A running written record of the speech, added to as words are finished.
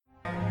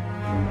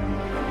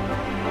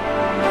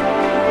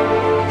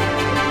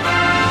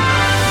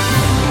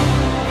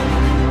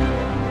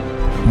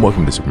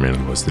Welcome to Superman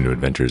and Lois, The New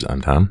Adventures. I'm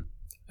Tom.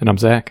 And I'm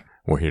Zach.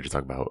 We're here to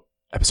talk about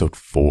episode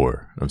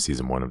 4 of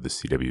season 1 of the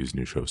CW's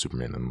new show,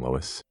 Superman and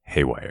Lois,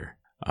 Haywire.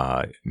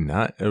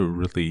 Not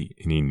really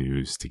any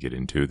news to get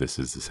into. This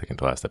is the second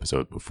to last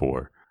episode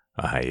before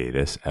a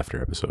hiatus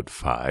after episode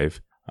 5,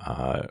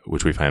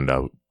 which we found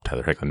out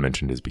Tyler Hoechlin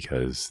mentioned is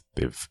because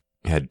they've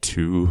had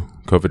 2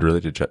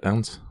 COVID-related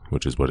shutdowns,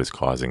 which is what is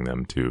causing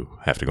them to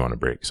have to go on a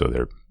break.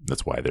 So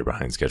that's why they're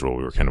behind schedule.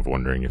 We were kind of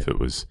wondering if it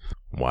was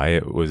why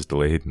it was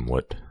delayed and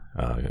what,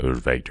 it was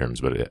vague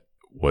terms, but it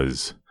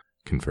was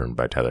confirmed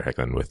by Tyler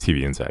Hoechlin with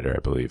TV Insider, I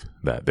believe,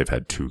 that they've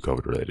had 2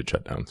 COVID-related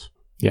shutdowns.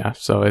 Yeah,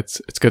 so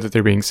it's good that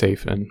they're being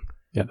safe, and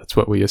yeah, that's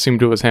what we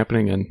assumed was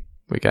happening, and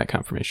we got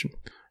confirmation.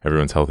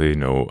 Everyone's healthy,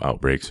 no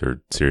outbreaks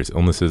or serious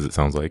illnesses, it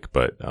sounds like,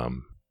 but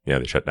yeah,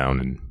 they shut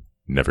down and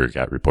never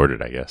got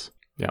reported, I guess.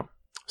 Yeah.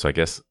 So I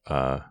guess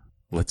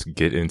let's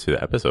get into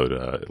the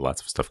episode.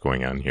 Lots of stuff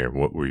going on here.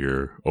 What were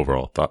your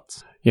overall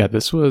thoughts? Yeah,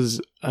 this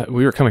was,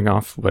 we were coming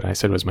off what I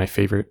said was my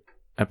favorite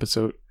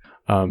episode.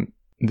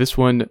 This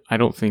one, I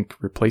don't think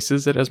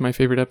replaces it as my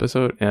favorite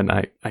episode, and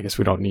I guess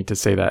we don't need to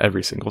say that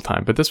every single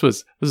time, but this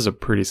is a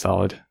pretty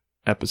solid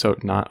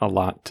episode. Not a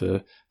lot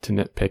to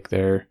nitpick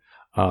there.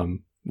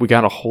 We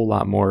got a whole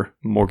lot more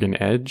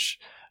Morgan Edge,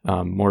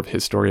 more of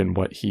his story and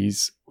what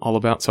he's all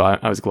about, so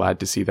I was glad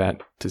to see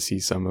that, to see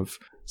some of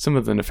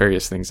the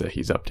nefarious things that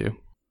he's up to.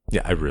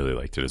 Yeah, I really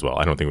liked it as well.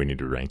 I don't think we need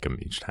to rank them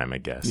each time, I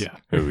guess. Yeah.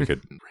 Maybe we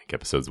could rank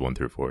episodes 1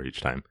 through 4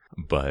 each time,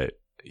 but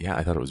yeah,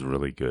 I thought it was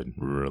really good.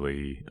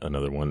 Really,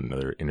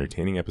 another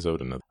entertaining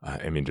episode.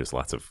 Just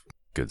lots of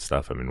good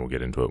stuff. I mean, we'll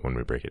get into it when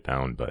we break it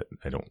down, but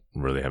I don't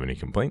really have any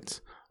complaints.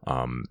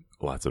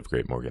 Lots of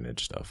great Morgan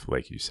Edge stuff,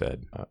 like you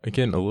said.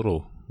 Again, a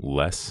little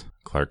less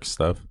Clark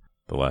stuff.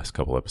 The last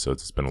couple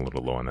episodes, it's been a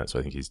little low on that, so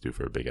I think he's due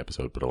for a big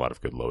episode, but a lot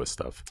of good Lois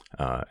stuff.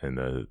 And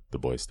the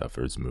boy stuff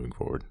is moving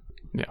forward.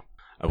 Yeah.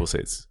 I will say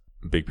it's,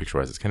 big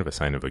picture-wise, it's kind of a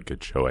sign of a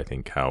good show, I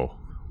think, how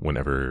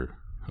whenever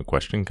a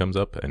question comes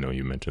up. I know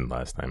you mentioned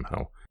last time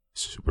how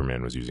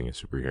Superman was using a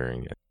super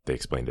hearing. They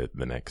explained it in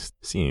the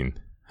next scene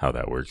how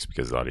that works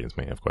because the audience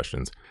may have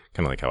questions.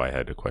 Kind of like how I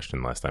had a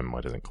question last time,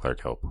 why doesn't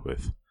Clark help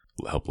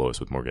Lois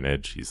with Morgan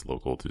Edge? He's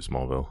local to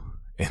Smallville.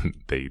 And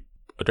they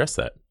addressed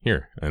that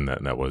here, and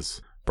that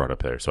was brought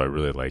up there. So I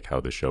really like how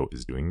the show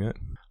is doing that.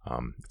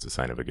 It's a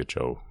sign of a good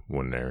show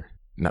when they're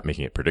not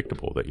making it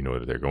predictable that you know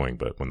that they're going,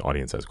 but when the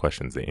audience has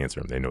questions, they answer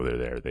them. They know they're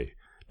there. They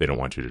don't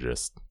want you to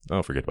just,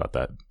 forget about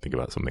that. Think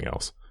about something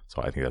else.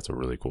 So I think that's a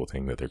really cool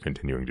thing that they're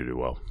continuing to do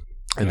well.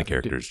 And the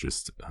characters,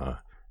 just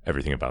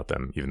everything about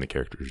them, even the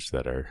characters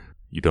that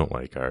you don't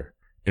like, are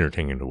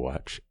entertaining to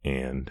watch.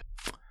 And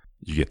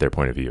you get their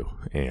point of view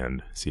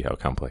and see how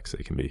complex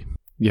they can be.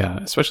 Yeah,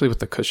 especially with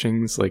the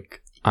Cushings.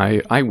 Like,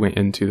 I went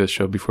into this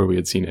show before we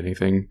had seen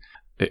anything,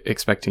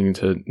 expecting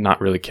to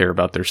not really care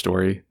about their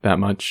story that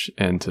much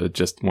and to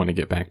just want to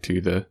get back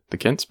to the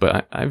Kents.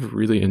 But I've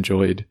really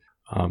enjoyed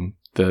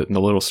the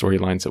little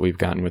storylines that we've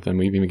gotten with them.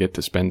 We even get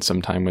to spend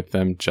some time with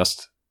them,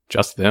 just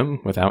them,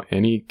 without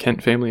any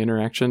Kent family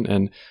interaction,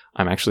 and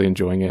I'm actually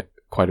enjoying it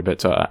quite a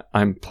bit. So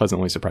I'm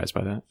pleasantly surprised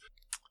by that.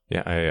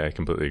 Yeah, I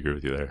completely agree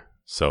with you there.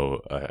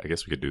 So I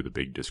guess we could do the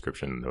big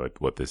description,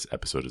 like what this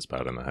episode is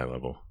about on the high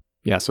level.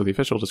 Yeah, so the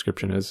official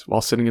description is,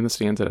 while sitting in the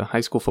stands at a high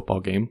school football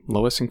game,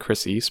 Lois and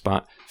Chrissy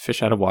spot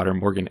fish out of water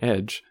Morgan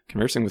Edge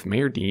conversing with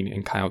Mayor Dean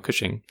and Kyle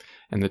Cushing,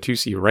 and the two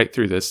see right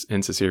through this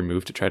insincere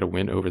move to try to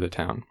win over the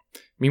town.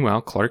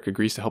 Meanwhile, Clark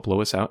agrees to help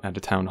Lois out at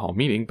a town hall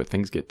meeting, but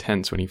things get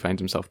tense when he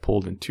finds himself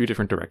pulled in 2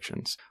 different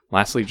directions.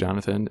 Lastly,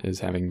 Jonathan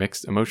is having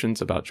mixed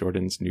emotions about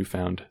Jordan's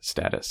newfound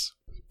status.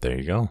 There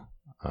you go.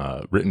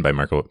 Written by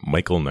Michael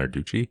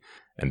Narducci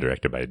and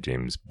directed by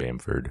James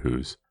Bamford,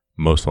 who's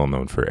most well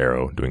known for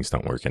Arrow, doing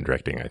stunt work and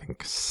directing, I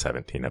think,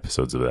 17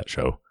 episodes of that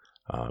show.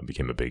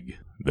 Became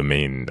the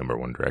main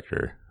 #1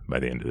 director by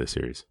the end of the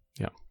series.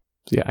 Yeah.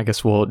 So yeah, I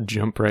guess we'll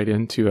jump right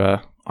into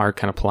our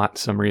kind of plot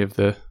summary of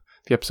the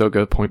episode.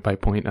 Go point by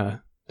point.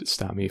 Just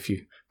stop me if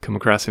you come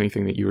across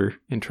anything that you were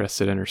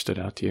interested in or stood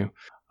out to you.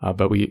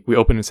 But we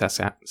open in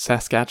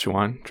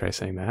Saskatchewan. Try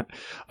saying that.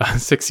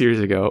 6 years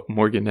ago,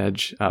 Morgan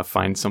Edge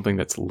finds something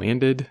that's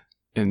landed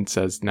and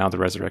says, now the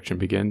resurrection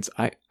begins.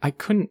 I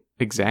couldn't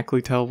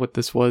exactly tell what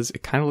this was.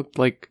 It kind of looked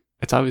like,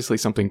 it's obviously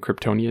something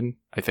Kryptonian,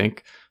 I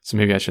think. So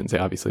maybe I shouldn't say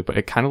obviously, but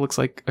it kind of looks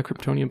like a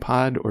Kryptonian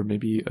pod or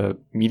maybe a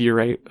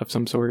meteorite of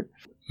some sort.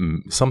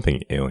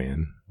 Something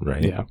alien,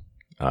 right?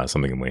 Yeah.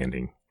 Something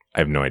landing. I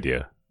have no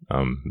idea.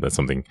 That's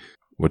something,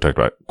 we talked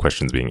about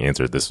questions being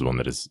answered. This is one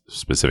that is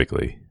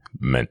specifically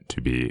meant to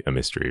be a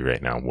mystery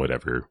right now,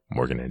 whatever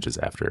Morgan Edge is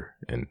after.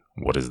 And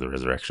what is the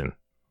resurrection?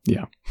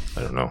 Yeah.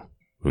 I don't know.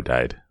 Who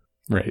died?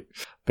 Right.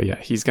 But yeah,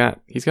 he's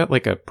got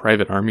like a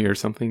private army or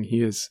something.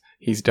 He's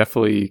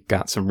definitely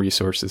got some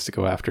resources to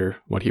go after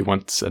what he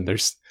wants, and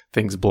there's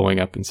things blowing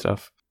up and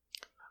stuff.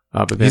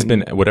 But then, he's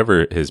been,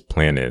 whatever his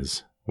plan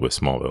is with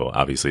Smallville,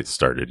 obviously it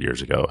started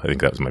years ago. I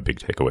think that was my big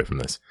takeaway from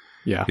this.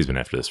 Yeah. He's been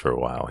after this for a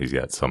while. He's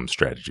got some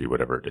strategy,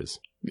 whatever it is.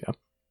 Yeah.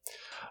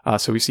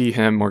 So we see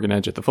him, Morgan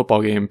Edge, at the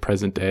football game,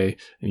 present day,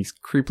 and he's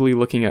creepily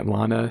looking at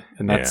Lana,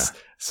 and that's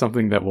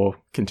something that will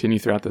continue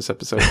throughout this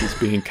episode. He's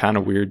being kind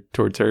of weird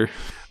towards her.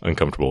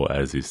 Uncomfortable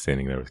as he's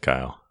standing there with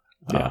Kyle.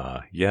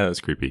 Yeah, it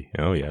was creepy.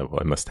 Oh, yeah, well,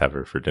 I must have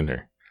her for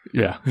dinner.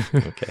 Yeah.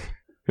 Okay.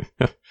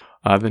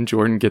 Then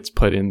Jordan gets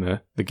put in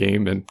the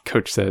game, and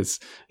coach says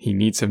he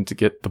needs him to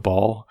get the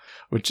ball,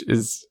 which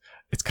is,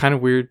 it's kind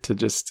of weird to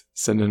just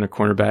send in a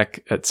cornerback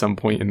at some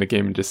point in the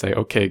game and just say,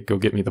 okay, go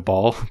get me the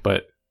ball.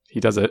 But he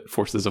does it,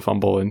 forces a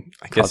fumble, and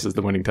causes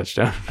the winning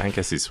touchdown. I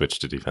guess he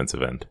switched to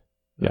defensive end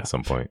at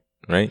some point,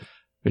 right?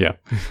 Yeah.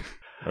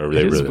 Or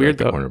they really weird,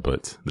 like the corner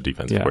blitz, the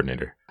defensive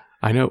coordinator.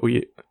 I know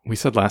we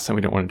said last time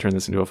we don't want to turn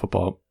this into a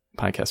football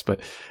podcast, but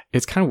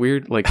it's kind of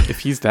weird. Like, if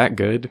he's that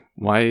good,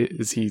 why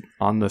is he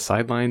on the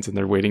sidelines and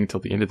they're waiting till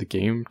the end of the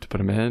game to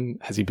put him in?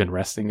 Has he been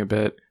resting a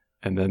bit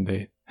and then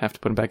they have to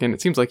put him back in?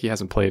 It seems like he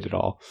hasn't played at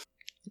all.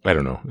 I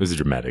don't know. It was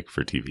dramatic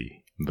for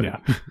TV, but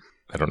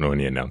I don't know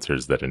any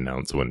announcers that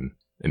announce when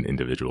an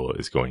individual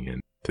is going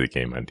into the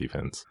game on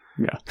defense.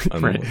 Yeah,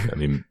 right. I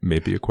mean,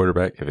 maybe a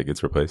quarterback if it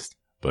gets replaced,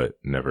 but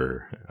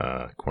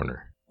never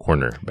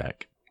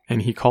cornerback.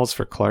 And he calls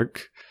for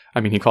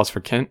he calls for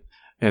Kent.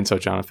 And so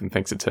Jonathan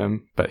thinks it's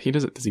him, but he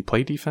doesn't. Does he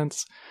play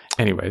defense?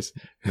 Anyways,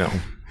 no.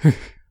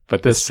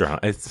 But this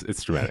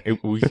it's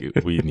dramatic.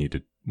 We need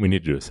to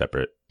do a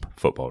separate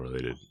football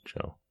related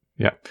show.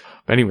 Yeah.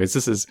 But anyways,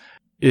 this is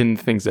in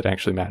things that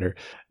actually matter.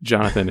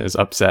 Jonathan is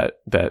upset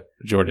that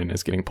Jordan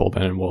is getting pulled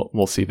in, and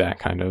we'll see that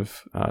kind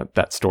of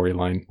that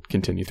storyline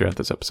continue throughout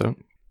this episode.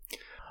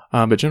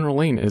 But General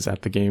Lane is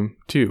at the game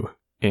too,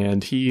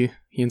 and he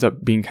ends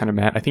up being kind of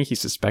mad. I think he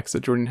suspects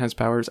that Jordan has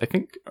powers. I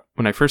think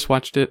when I first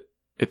watched it,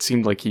 it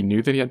seemed like he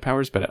knew that he had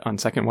powers, but on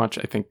second watch,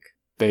 I think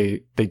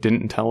they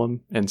didn't tell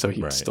him, and so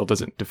he still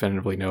doesn't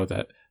definitively know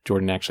that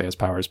Jordan actually has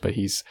powers. But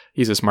he's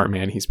a smart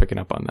man. He's picking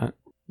up on that.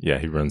 Yeah,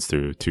 he runs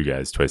through two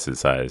guys twice his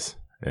size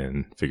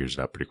and figures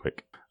it out pretty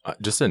quick.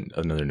 Just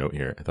another note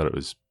here. I thought it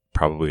was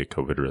probably a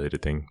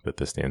COVID-related thing that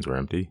the stands were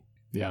empty.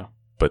 Yeah.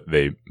 But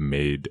they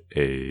made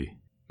a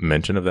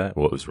mention of that.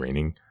 Well, it was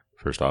raining,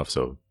 first off,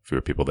 so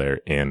fewer people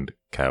there. And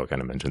Kyle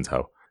kind of mentions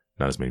how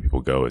not as many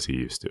people go as he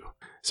used to.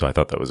 So I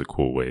thought that was a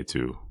cool way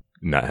to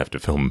not have to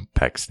film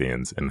packed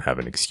stands and have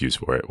an excuse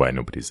for it, why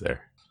nobody's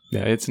there.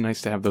 Yeah, it's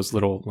nice to have those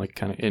little, like,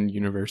 kind of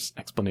in-universe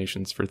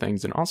explanations for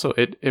things. And also,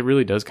 it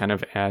really does kind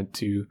of add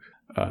to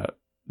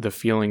the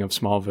feeling of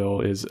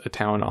Smallville is a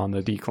town on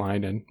the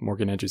decline, and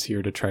Morgan Edge is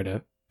here to try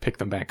to pick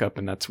them back up,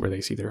 and that's where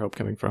they see their hope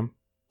coming from.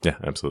 Yeah,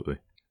 absolutely.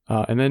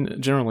 And then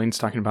General Lane's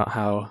talking about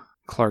how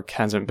Clark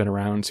hasn't been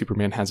around,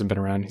 Superman hasn't been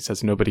around. He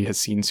says nobody has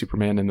seen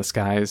Superman in the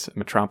skies.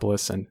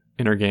 Metropolis and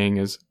Intergang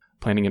is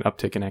planning an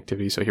uptick in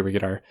activity. So here we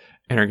get our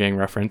Intergang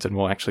reference, and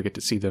we'll actually get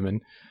to see them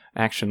in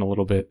action a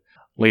little bit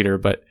later.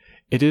 But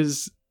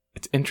it's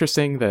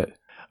interesting that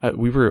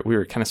we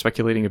were kind of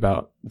speculating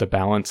about the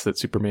balance that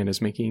Superman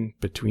is making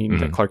between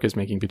that Clark is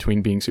making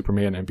between being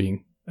Superman and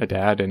being a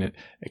dad, and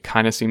it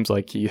kind of seems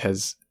like he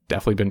has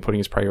definitely been putting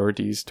his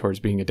priorities towards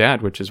being a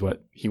dad, which is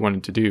what he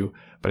wanted to do.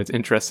 But it's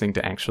interesting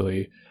to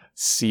actually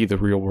see the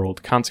real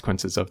world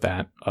consequences of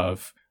that,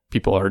 of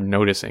people are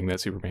noticing that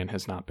Superman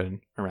has not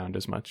been around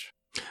as much.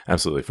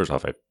 Absolutely. First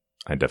off,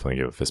 I definitely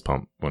give a fist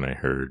pump when I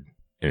heard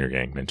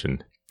Intergang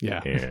mentioned.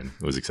 Yeah. And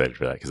was excited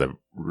for that because I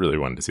really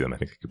wanted to see them. I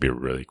think it could be a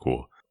really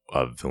cool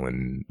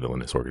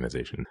villainous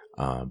organization.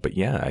 But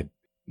yeah,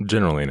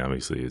 General Lane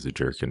obviously is a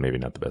jerk and maybe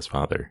not the best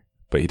father,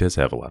 but he does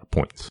have a lot of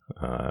points,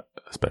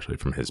 especially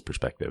from his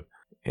perspective.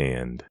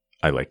 And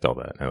I liked all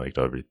that. I liked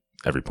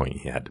every point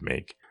he had to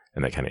make.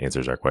 And that kind of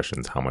answers our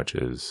questions. How much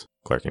is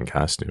Clark in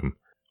costume?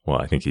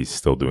 Well, I think he's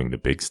still doing the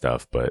big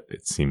stuff, but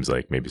it seems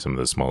like maybe some of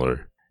the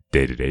smaller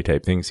day-to-day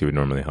type things he would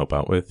normally help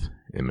out with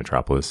in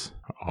Metropolis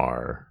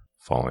are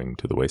falling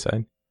to the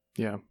wayside.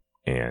 Yeah.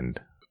 And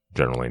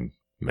General Lane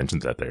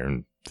mentions that there,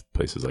 and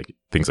places like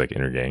things like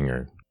Intergang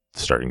are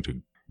starting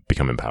to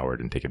become empowered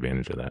and take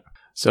advantage of that.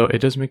 So it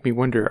does make me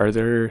wonder, are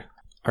there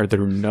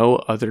no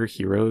other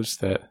heroes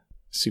that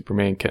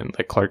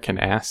Clark can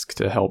ask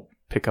to help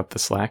pick up the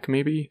slack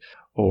maybe?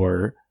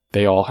 Or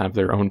they all have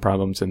their own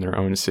problems in their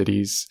own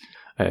cities?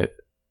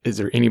 Is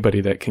there anybody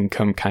that can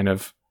come kind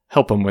of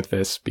help him with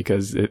this?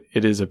 Because it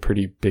is a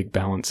pretty big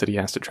balance that he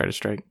has to try to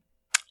strike.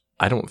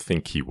 I don't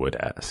think he would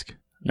ask.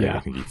 Yeah. I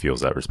think he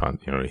feels that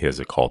he has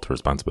a call to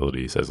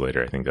responsibility, he says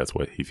later. I think that's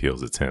what he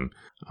feels it's him.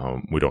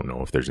 We don't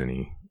know if there's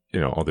any,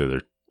 all the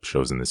other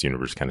shows in this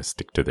universe kind of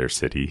stick to their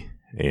city.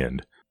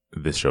 And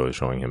this show is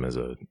showing him as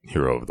a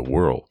hero of the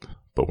world,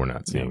 but we're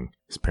not seeing,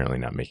 he's apparently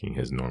not making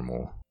his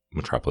normal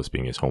Metropolis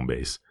being his home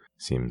base,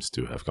 seems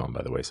to have gone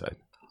by the wayside.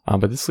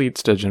 But this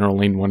leads to General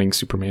Lane wanting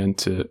Superman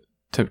to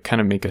kind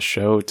of make a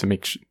show to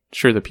make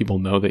sure that people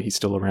know that he's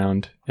still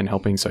around and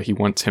helping. So he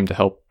wants him to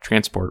help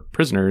transport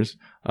prisoners,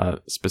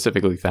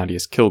 specifically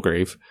Thaddeus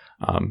Kilgrave.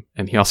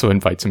 And he also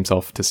invites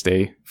himself to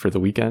stay for the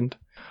weekend.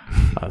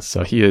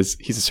 So he's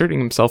asserting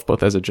himself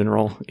both as a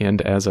general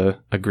and as a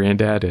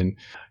granddad, and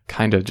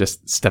kind of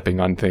just stepping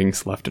on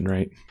things left and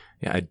right.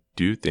 Yeah, I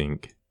do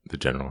think the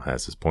general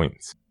has his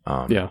points.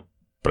 Yeah.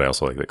 But I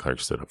also like that Clark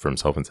stood up for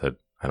himself and said,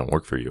 I don't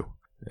work for you.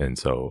 And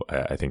so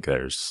I think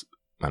there's,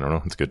 I don't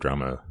know, it's good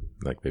drama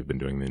like they've been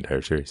doing the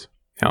entire series.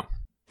 Yeah.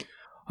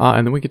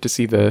 And then we get to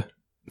see the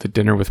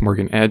dinner with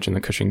Morgan Edge and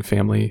the Cushing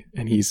family.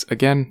 And he's,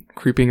 again,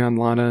 creeping on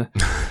Lana.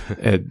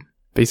 And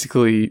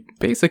basically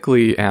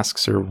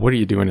asks her, what are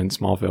you doing in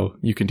Smallville?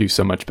 You can do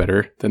so much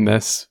better than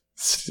this.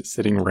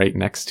 Sitting right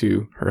next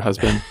to her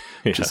husband,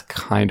 which is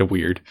kind of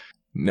weird.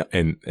 No,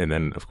 and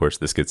then, of course,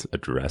 this gets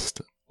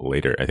addressed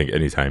later. I think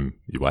anytime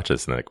you watch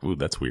this and like, ooh,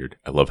 that's weird.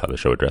 I love how the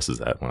show addresses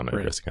that when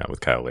addressing that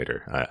with Kyle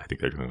later. I think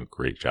they're doing a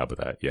great job of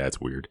that. Yeah,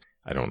 it's weird.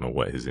 I don't know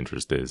what his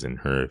interest is in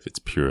her. If it's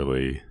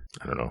purely,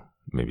 I don't know,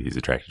 maybe he's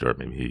attracted to her.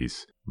 Maybe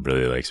he's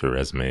really likes her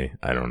resume.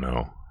 I don't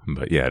know.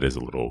 But yeah, it is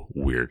a little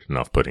weird and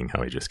off-putting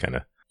how he just kind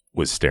of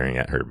was staring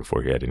at her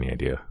before he had any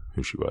idea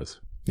who she was.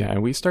 Yeah,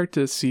 and we start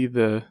to see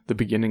the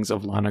beginnings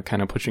of Lana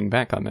kind of pushing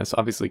back on this.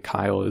 Obviously,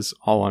 Kyle is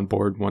all on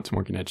board, wants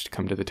Morgan Edge to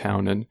come to the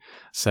town and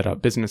set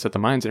up business at the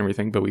mines and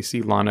everything. But we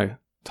see Lana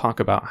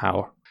talk about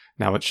how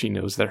now that she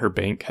knows that her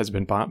bank has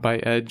been bought by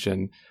Edge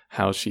and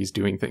how she's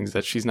doing things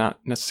that she's not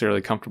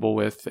necessarily comfortable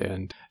with.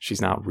 And she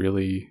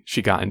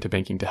got into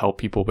banking to help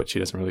people, but she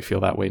doesn't really feel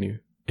that way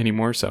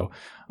anymore. So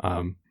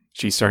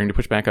she's starting to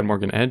push back on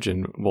Morgan Edge,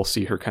 and we'll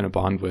see her kind of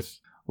bond with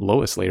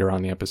Lois later on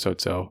in the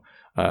episode. So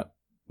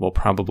we'll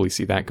probably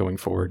see that going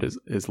forward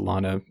as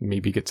Lana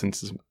maybe gets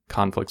into some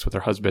conflicts with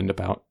her husband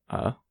about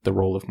the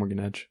role of Morgan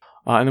Edge.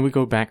 And then we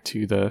go back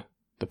to the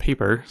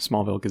paper,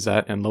 Smallville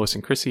Gazette, and Lois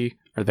and Chrissy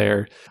are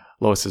there.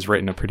 Lois has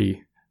written a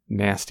pretty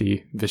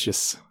nasty,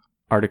 vicious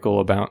article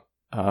about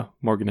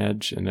Morgan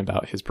Edge and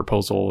about his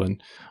proposal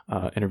and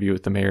interview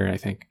with the mayor, I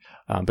think.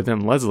 But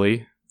then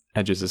Leslie,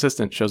 Edge's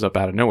assistant, shows up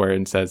out of nowhere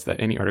and says that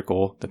any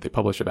article that they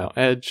publish about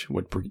Edge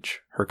would breach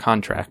her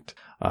contract,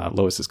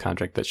 Lois's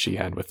contract that she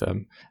had with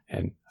them,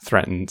 and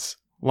threatens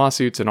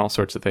lawsuits and all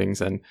sorts of things.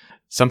 And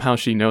somehow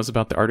she knows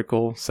about the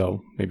article,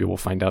 so maybe we'll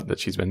find out that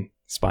she's been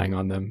spying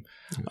on them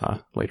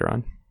later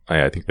on.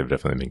 I think they've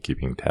definitely been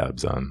keeping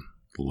tabs on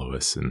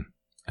Lois, and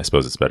I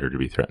suppose it's better to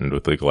be threatened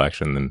with legal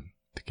action than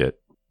to get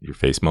your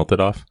face melted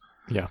off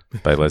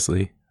by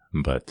Leslie.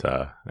 But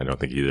I don't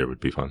think either would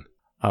be fun.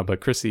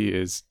 But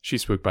Chrissy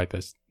she's spooked by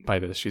this.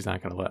 She's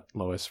not going to let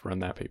Lois run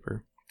that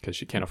paper because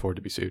she can't afford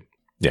to be sued.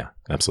 Yeah,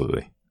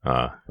 absolutely.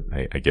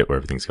 I get where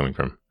everything's coming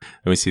from.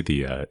 And we see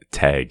the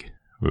tag.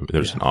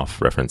 There's an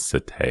off reference to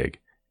tag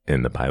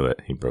in the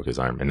pilot. He broke his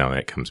arm, and now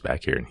that comes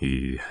back here, and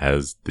he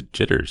has the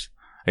jitters.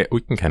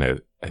 We can kind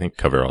of, I think,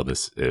 cover all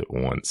this at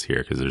once here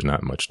because there's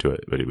not much to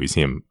it. But we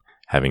see him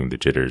having the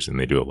jitters, and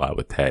they do a lot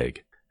with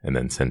tag, and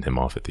then send him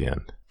off at the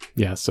end.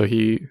 Yeah, so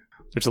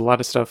there's a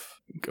lot of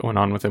stuff going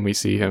on with him. We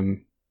see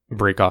him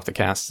break off the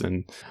cast,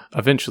 and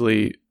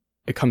eventually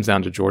it comes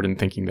down to Jordan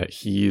thinking that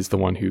he's the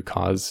one who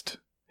caused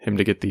him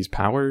to get these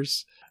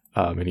powers,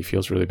 and he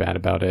feels really bad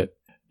about it,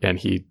 and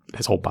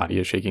his whole body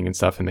is shaking and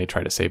stuff, and they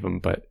try to save him,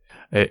 but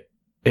it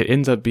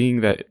ends up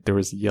being that there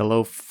was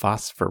yellow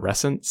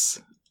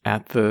phosphorescence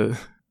at the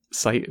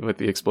site with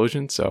the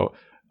explosion. So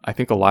I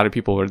think a lot of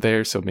people were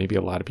there, so maybe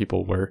a lot of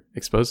people were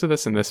exposed to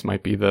this, and this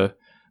might be the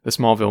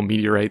Smallville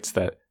meteorites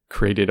that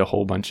created a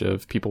whole bunch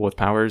of people with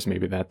powers.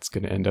 Maybe that's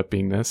going to end up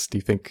being this. Do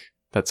you think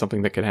that's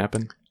something that could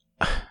happen?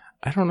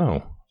 I don't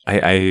know.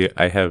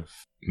 I have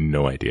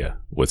no idea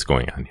what's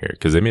going on here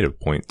because they made a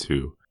point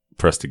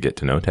for us to get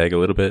to know Tag a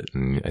little bit,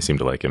 and I seem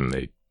to like him.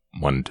 They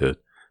wanted to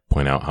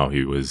point out how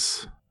he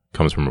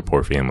comes from a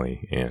poor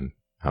family and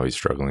how he's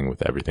struggling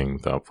with everything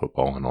without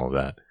football and all of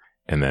that.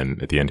 And then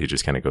at the end, he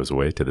just kind of goes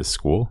away to this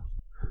school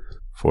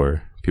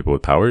for people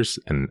with powers,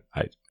 and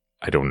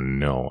I don't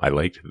know. I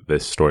liked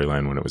this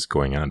storyline when it was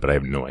going on, but I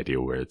have no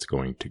idea where it's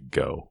going to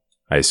go.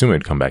 I assume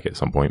it'd come back at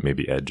some point.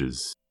 Maybe Edge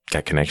has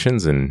got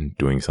connections and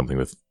doing something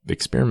with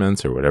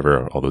experiments or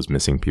whatever, all those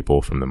missing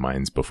people from the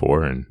mines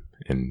before and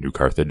in New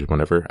Carthage,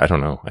 whatever. I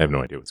don't know. I have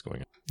no idea what's going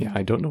on. Yeah,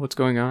 I don't know what's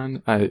going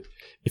on.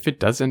 If it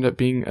does end up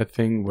being a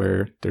thing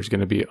where there's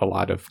going to be a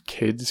lot of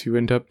kids who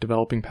end up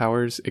developing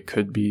powers, it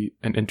could be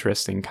an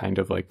interesting kind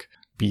of like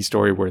B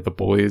story where the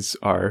boys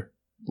are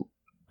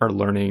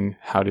learning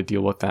how to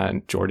deal with that,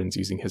 and Jordan's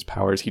using his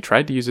powers. He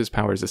tried to use his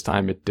powers this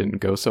time. It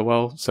didn't go so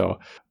well, so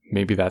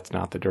maybe that's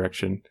not the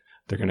direction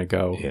they're going to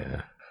go.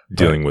 Yeah.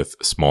 Dealing with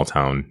small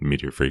town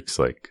meteor freaks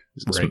like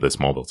the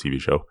Smallville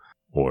TV show.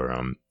 Or,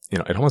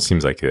 it almost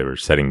seems like they were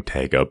setting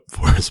Tag up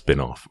for a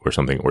spinoff or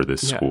something, or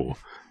this school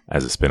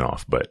as a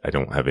spinoff, but I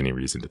don't have any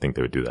reason to think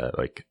they would do that.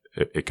 Like,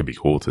 it could be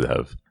cool to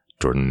have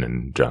Jordan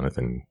and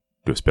Jonathan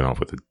do a spinoff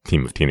with a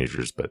team of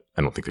teenagers, but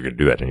I don't think they're going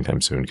to do that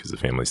anytime soon because the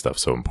family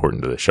stuff's so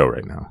important to the show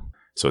right now.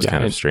 So it's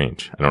kind of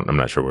strange. I'm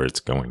not sure where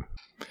it's going.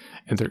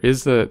 And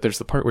there's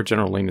the part where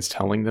General Lane is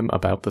telling them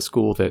about the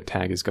school that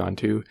Tag has gone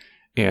to,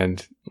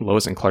 and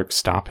Lois and Clark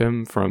stop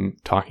him from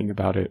talking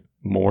about it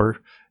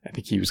more. I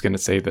think he was going to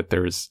say that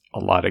there's a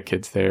lot of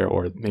kids there,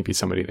 or maybe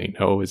somebody they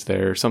know is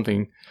there,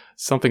 something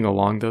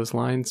along those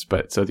lines.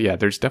 But so yeah,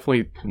 there's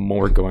definitely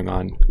more going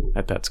on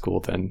at that school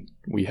than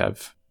we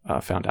have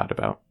found out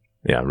about.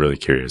 Yeah, really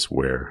curious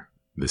where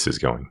this is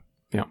going.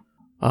 Yeah.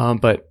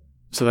 But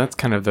so that's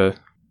kind of the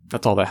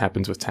that's all that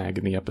happens with Tag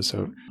in the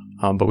episode.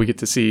 But we get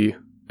to see,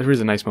 there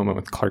is a nice moment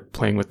with Clark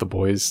playing with the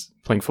boys,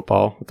 playing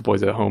football with the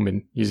boys at home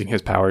and using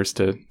his powers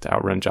to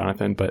outrun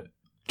Jonathan. But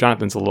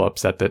Jonathan's a little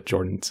upset that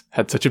Jordan's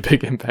had such a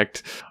big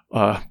impact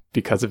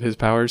because of his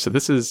powers. So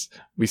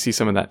we see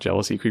some of that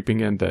jealousy creeping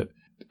in that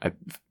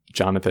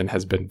Jonathan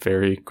has been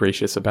very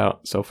gracious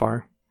about so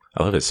far.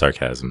 I love his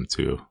sarcasm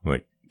too.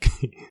 Like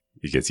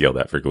he gets yelled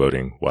at for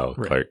gloating while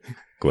Clark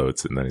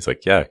gloats, and then he's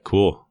like, "Yeah,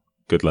 cool,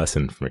 good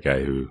lesson from a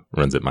guy who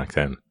runs at Mach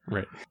 10."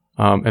 Right.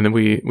 And then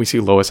we see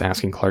Lois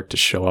asking Clark to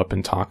show up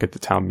and talk at the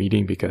town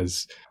meeting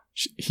because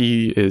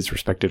he is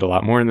respected a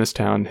lot more in this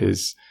town.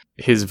 His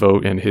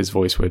vote and his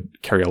voice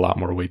would carry a lot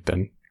more weight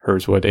than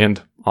hers would,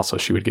 and also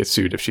she would get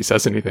sued if she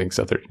says anything.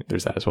 So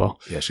there's that as well.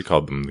 Yeah, she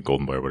called them the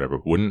Golden Boy or whatever.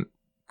 Wouldn't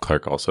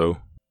Clark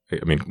also?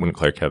 I mean, wouldn't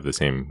Clark have the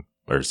same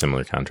or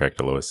similar contract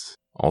to Lois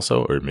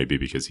also, or maybe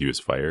because he was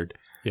fired?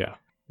 Yeah,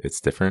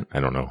 it's different. I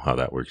don't know how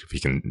that works. If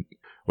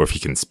he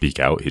can speak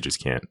out, he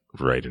just can't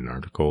write an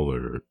article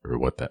or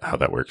how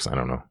that works. I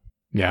don't know.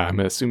 Yeah, I'm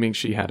assuming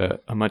she had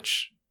a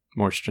much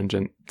more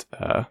stringent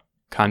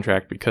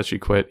contract because she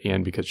quit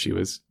and because she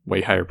was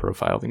way higher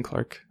profile than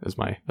Clark, is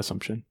my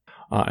assumption.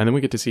 And then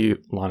we get to see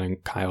Lana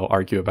and Kyle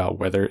argue about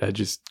whether Edge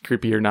is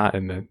creepy or not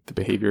and the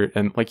behavior.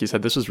 And like you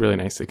said, this was really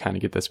nice to kind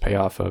of get this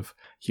payoff of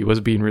he was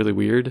being really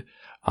weird.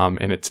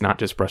 And it's not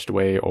just brushed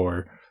away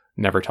or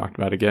never talked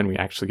about again. We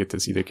actually get to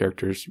see the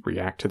characters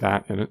react to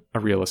that in a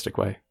realistic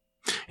way.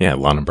 Yeah,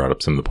 Lana brought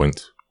up some of the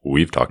points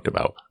we've talked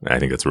about. And I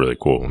think that's really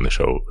cool when the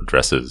show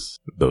addresses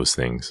those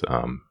things.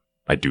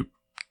 I do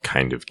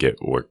kind of get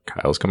where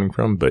Kyle's coming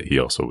from, but he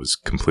also was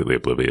completely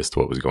oblivious to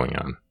what was going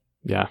on.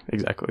 Yeah,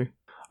 exactly.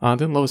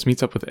 Then Lois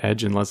meets up with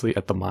Edge and Leslie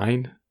at the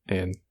mine,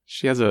 and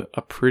she has a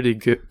pretty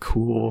good,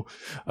 cool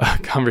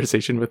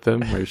conversation with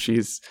them where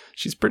she's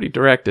pretty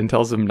direct and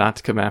tells them not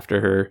to come after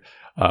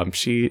her.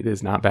 She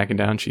is not backing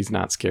down. She's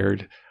not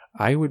scared.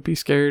 I would be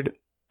scared.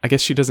 I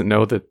guess she doesn't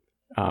know that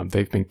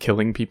they've been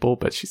killing people,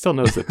 but she still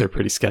knows that they're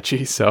pretty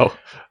sketchy. So,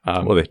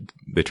 well,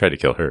 they tried to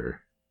kill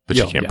her, but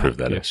she can't prove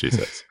that, as she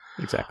says.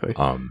 Exactly.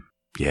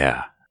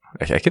 Yeah,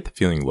 I get the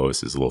feeling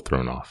Lois is a little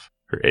thrown off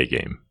her A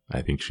game.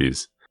 I think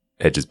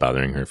Edge is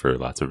bothering her for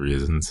lots of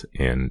reasons,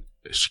 and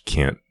she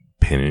can't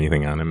pin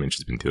anything on him, and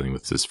she's been dealing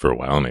with this for a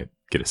while, and I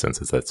get a sense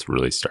that that's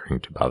really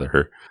starting to bother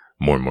her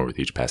more and more with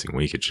each passing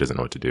week, and she doesn't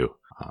know what to do.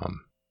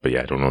 But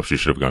yeah, I don't know if she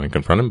should have gone and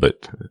confronted him,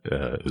 but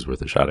it was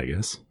worth a shot, I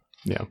guess.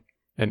 Yeah.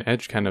 And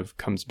Edge kind of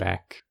comes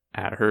back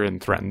at her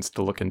and threatens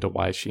to look into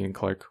why she and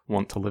Clark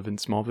want to live in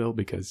Smallville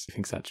because he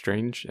thinks that's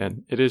strange,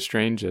 and it is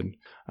strange, and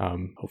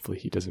hopefully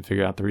he doesn't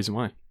figure out the reason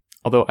why.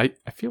 Although I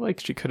feel like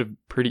she could have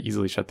pretty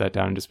easily shut that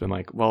down and just been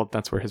like, well,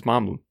 that's where his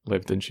mom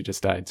lived and she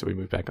just died, so we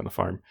moved back on the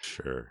farm.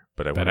 Sure.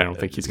 But I don't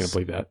think he's going to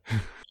believe that.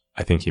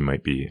 I think he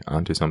might be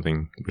onto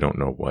something. We don't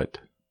know what.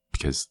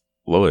 Because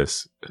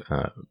Lois,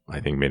 I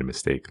think, made a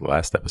mistake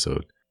last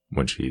episode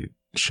when she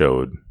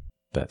showed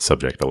that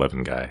Subject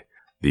 11 guy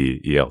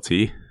the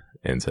ELT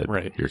and said,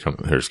 right,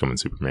 here's coming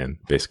Superman,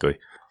 basically.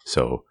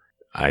 So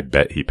I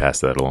bet he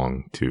passed that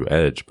along to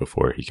Edge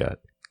before he got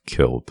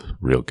killed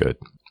real good.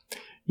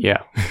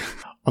 Yeah.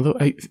 Although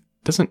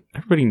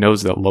everybody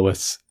knows that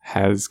Lois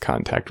has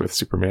contact with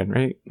Superman,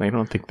 right? I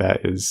don't think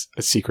that is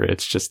a secret.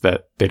 It's just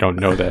that they don't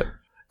know that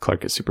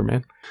Clark is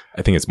Superman.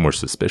 I think it's more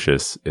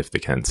suspicious if the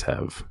Kents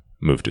have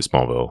moved to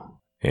Smallville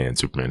and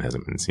Superman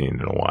hasn't been seen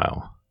in a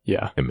while.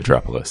 Yeah. In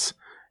Metropolis,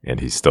 and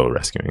he's still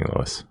rescuing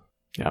Lois.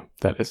 Yeah,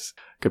 that is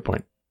a good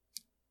point.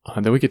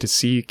 Then we get to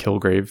see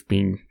Kilgrave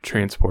being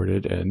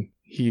transported, and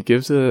he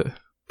gives a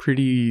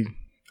pretty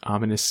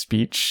ominous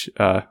speech.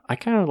 I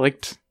kind of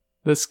liked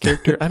this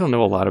character. I don't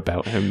know a lot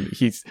about him.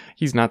 He's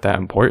not that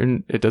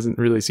important. It doesn't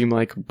really seem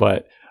like,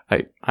 but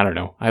I don't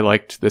know. I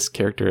liked this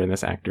character and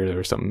this actor. There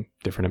was something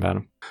different about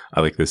him.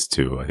 I like this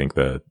too. I think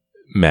the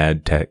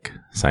mad tech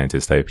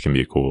scientist type can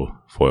be a cool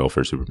foil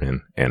for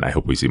Superman, and I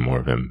hope we see more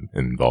of him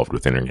involved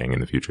with Intergang in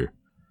the future.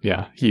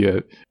 Yeah,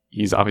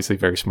 he's obviously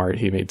very smart.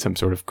 He made some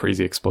sort of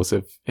crazy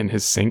explosive in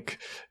his sink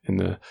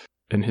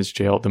in his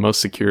jail, the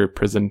most secure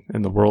prison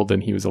in the world,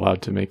 and he was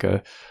allowed to make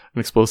an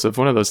explosive.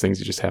 One of those things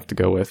you just have to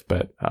go with,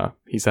 but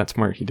he's that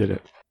smart. He did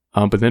it.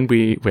 But then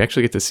we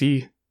actually get to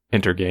see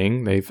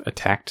Intergang. They've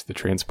attacked the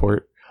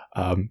transport.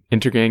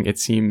 Intergang, it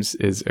seems,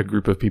 is a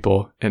group of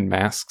people in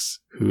masks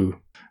who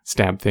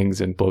stab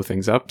things and blow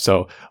things up.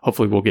 So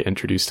hopefully we'll get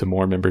introduced to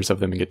more members of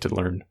them and get to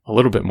learn a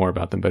little bit more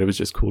about them. But it was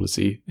just cool to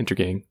see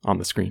Intergang on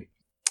the screen.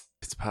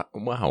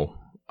 Wow.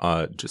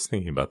 Just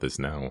thinking about this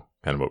now,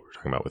 kind of what we're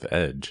talking about with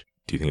Edge.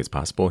 Do you think it's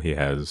possible he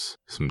has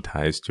some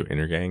ties to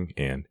Intergang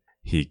and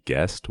he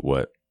guessed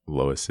what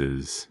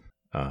Lois's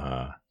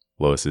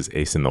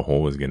ace in the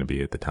hole was going to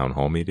be at the town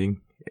hall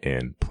meeting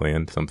and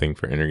planned something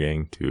for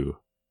Intergang to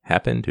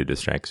happen to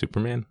distract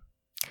Superman?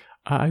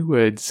 I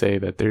would say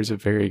that there's a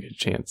very good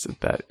chance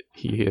that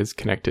he is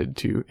connected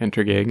to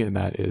Intergang, and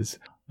that is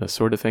the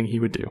sort of thing he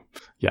would do.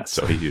 Yes.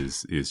 So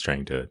he's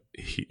trying to,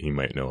 he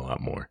might know a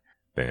lot more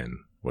than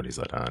what he's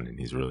let on, and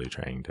he's really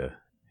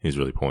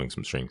pulling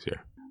some strings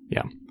here.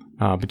 Yeah.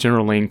 But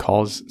General Lane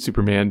calls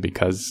Superman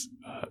because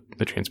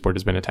the transport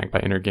has been attacked by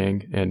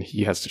Intergang, and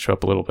he has to show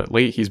up a little bit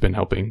late. He's been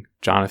helping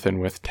Jonathan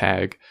with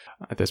Tag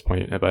at this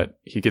point, but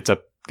he gets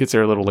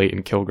there a little late,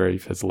 and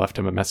Kilgrave has left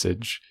him a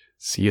message,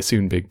 "See you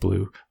soon, Big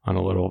Blue," on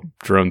a little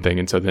drone thing.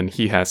 And so then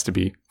he has to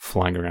be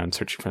flying around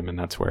searching for him, and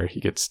that's where he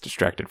gets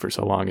distracted for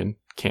so long and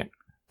can't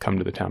come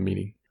to the town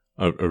meeting.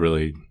 A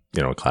really,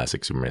 a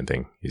classic Superman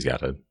thing. He's got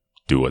to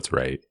do what's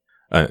right.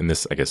 And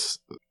this, I guess,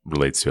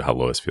 relates to how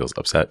Lois feels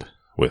upset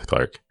with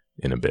Clark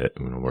in a bit.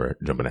 We're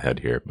jumping ahead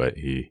here, but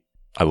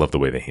I love the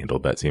way they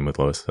handled that scene with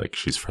Lois. Like,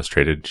 she's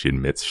frustrated. She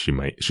admits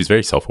she's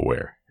very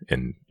self-aware,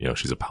 and,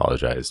 she's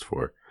apologized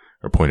for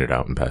or pointed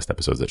out in past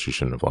episodes that she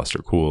shouldn't have lost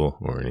her cool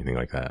or anything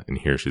like that. And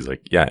here she's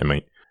like, yeah, I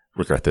might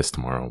regret this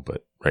tomorrow,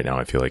 but right now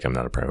I feel like I'm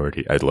not a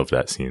priority. I love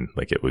that scene.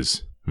 Like, it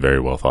was very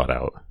well thought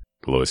out.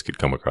 Lois could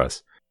come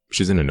across.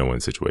 She's in a no-win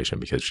situation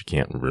because she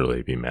can't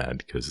really be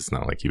mad because it's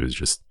not like he was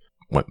just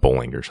went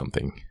bowling or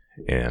something.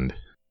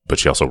 But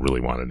she also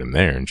really wanted him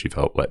there, and she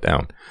felt let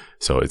down.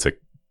 So it's a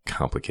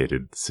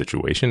complicated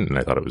situation, and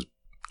I thought it was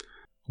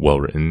well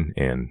written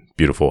and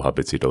beautiful how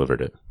Bitsy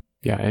delivered it.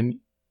 Yeah, and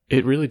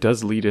it really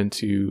does lead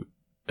into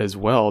as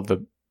well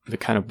the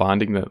kind of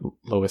bonding that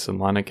Lois and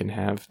Lana can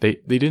have. They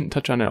didn't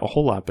touch on it a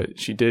whole lot, but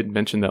she did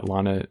mention that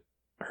Lana,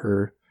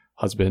 her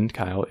husband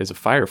Kyle, is a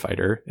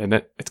firefighter, and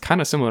that it's kind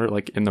of similar.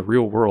 Like, in the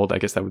real world, I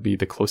guess that would be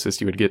the closest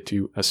you would get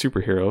to a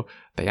superhero.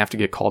 They have to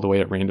get called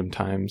away at random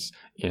times,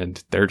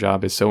 and their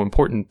job is so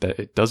important that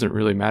it doesn't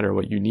really matter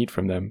what you need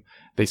from them.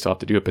 They still have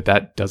to do it, but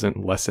that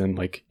doesn't lessen,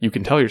 like, you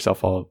can tell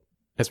yourself all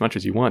as much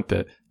as you want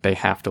that they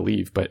have to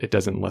leave, but it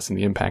doesn't lessen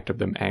the impact of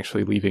them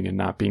actually leaving and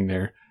not being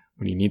there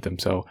when you need them.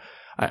 So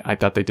I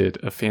thought they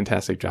did a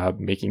fantastic job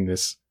making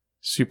this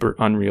super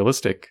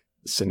unrealistic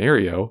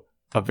scenario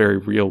a very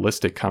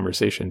realistic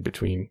conversation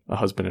between a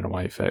husband and a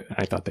wife.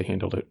 I thought they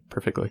handled it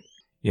perfectly.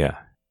 Yeah,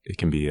 it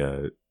can be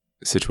a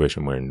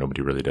situation where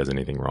nobody really does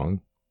anything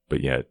wrong,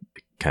 but yet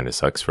it kind of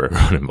sucks for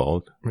everyone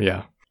involved.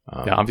 Yeah.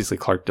 Obviously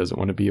Clark doesn't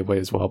want to be away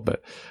as well,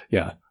 but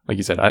yeah, like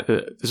you said,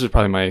 this was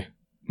probably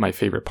my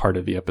favorite part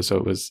of the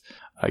episode was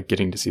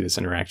getting to see this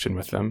interaction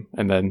with them,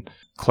 and then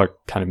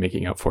Clark kind of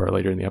making up for it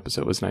later in the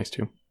episode was nice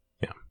too.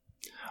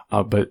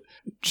 Yeah. But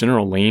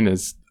General Lane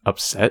is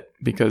upset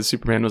because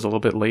Superman was a little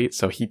bit late,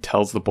 so he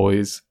tells the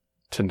boys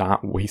to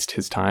not waste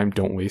his time.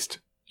 Don't waste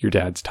your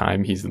dad's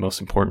time. He's the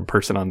most important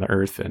person on the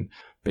earth, and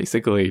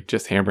basically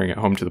just hammering it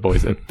home to the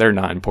boys that they're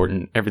not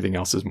important. Everything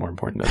else is more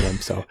important than them.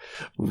 So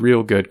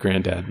real good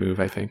granddad move,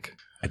 I think.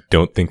 I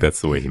don't think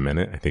that's the way he meant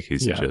it. I think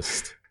he's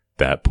just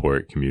that poor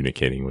at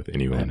communicating with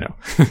anyone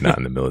not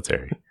in the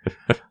military.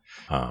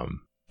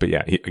 But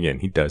yeah,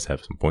 he does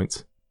have some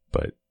points,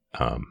 but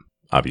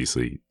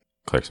obviously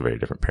Clark's a very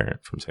different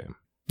parent from Sam.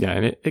 Yeah,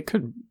 and it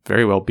could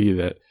very well be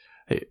that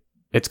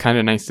it's kind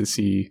of nice to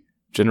see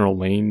General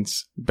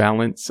Lane's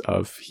balance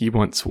of he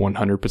wants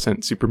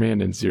 100%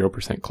 Superman and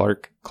 0%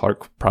 Clark.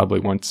 Clark probably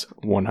wants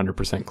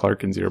 100%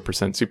 Clark and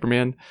 0%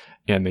 Superman,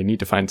 and they need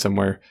to find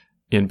somewhere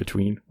in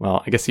between.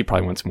 Well, I guess he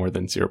probably wants more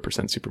than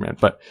 0% Superman,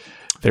 but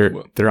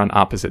they're on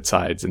opposite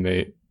sides, and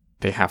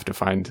they have to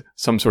find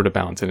some sort of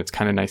balance, and it's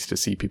kind of nice to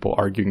see people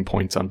arguing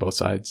points on both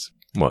sides.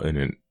 Well, in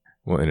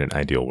an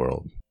ideal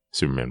world,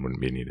 Superman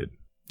wouldn't be needed.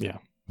 Yeah.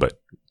 But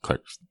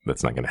Clark,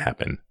 that's not going to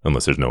happen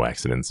unless there's no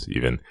accidents,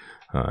 even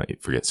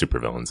forget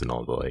supervillains and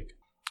all the like.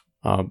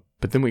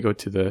 But then we go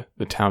to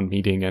the town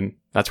meeting, and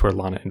that's where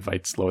Lana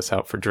invites Lois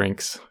out for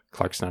drinks.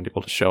 Clark's not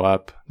able to show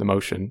up. The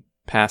motion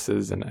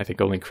passes, and I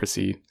think only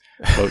Chrissy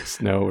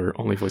votes no, or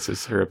only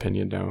voices her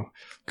opinion no.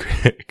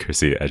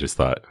 Chrissy, I just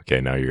thought, okay,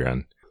 now you're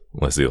on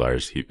Leslie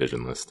Lar's heat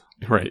vision list.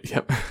 Right,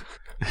 yep.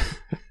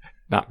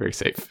 Not very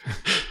safe.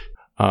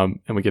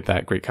 And we get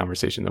that great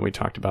conversation that we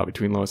talked about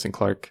between Lois and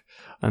Clark.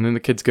 And then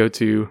the kids go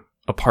to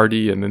a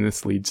party, and then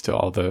this leads to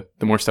all the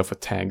more stuff with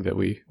Tag that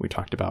we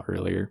talked about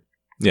earlier.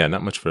 Yeah,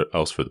 not much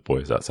else for the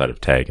boys outside of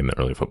Tag in the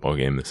early football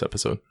game this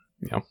episode.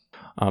 Yeah.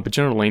 But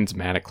General Lane's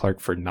mad at Clark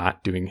for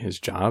not doing his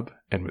job,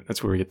 and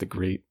that's where we get the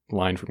great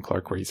line from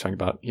Clark where he's talking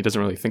about he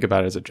doesn't really think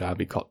about it as a job.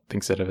 He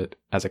thinks of it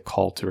as a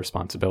call to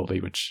responsibility,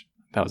 which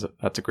that's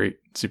a great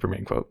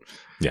Superman quote.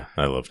 Yeah,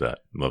 I love that.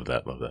 Love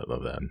that.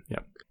 Yeah.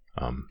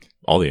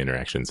 All the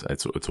interactions,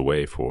 it's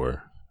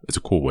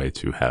a cool way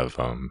to have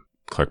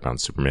Clark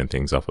bounce Superman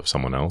things off of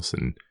someone else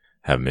and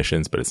have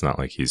missions, but it's not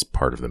like he's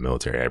part of the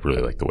military. I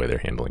really like the way they're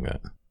handling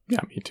that. Yeah,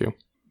 me too.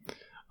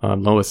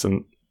 Lois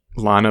and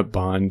Lana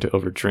bond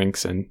over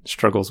drinks and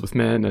struggles with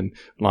men, and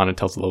Lana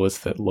tells Lois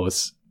that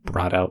Lois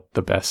brought out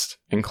the best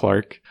in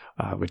Clark,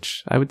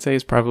 which I would say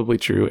is probably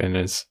true, and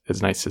is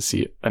nice to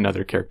see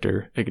another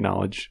character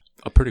acknowledge.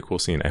 A pretty cool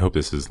scene. I hope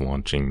this is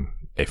launching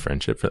a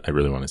friendship. I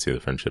really want to see the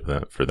friendship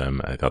for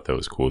them. I thought that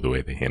was cool the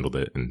way they handled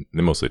it, and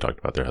they mostly talked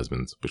about their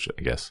husbands, which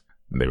I guess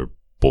they were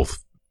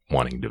both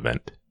wanting to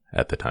vent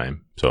at the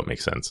time, so it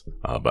makes sense.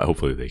 But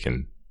hopefully they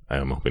can. I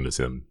am hoping to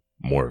see them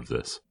more of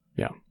this.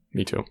 Yeah,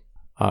 me too.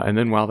 And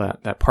then while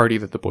that party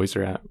that the boys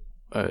are at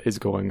is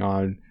going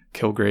on,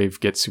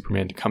 Kilgrave gets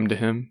Superman to come to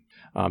him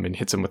and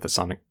hits him with a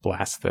sonic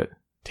blast that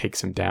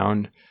takes him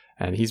down.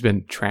 And he's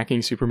been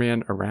tracking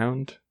Superman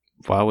around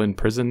while in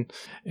prison.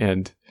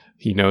 And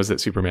he knows that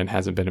Superman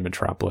hasn't been in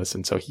Metropolis,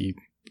 and so he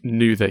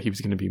knew that he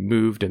was going to be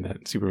moved and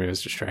that Superman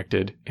was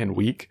distracted and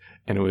weak.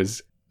 And it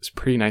was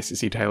pretty nice to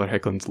see Tyler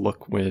Hoechlin's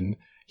look when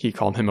he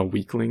called him a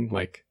weakling,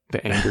 like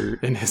the anger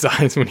in his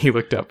eyes when he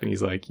looked up and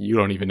he's like, you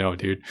don't even know,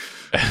 dude.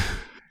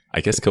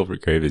 I guess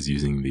Gilbert Grape is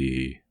using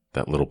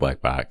that little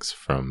black box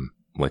from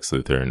Lex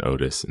Luthor and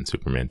Otis in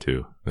Superman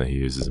 2 that he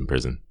uses in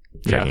prison,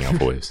 tracking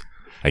alpha waves.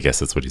 I guess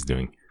that's what he's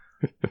doing.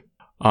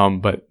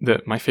 But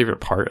my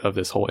favorite part of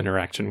this whole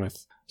interaction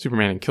with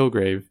Superman and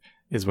Kilgrave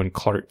is when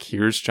Clark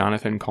hears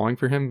Jonathan calling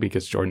for him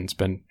because Jordan's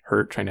been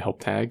hurt trying to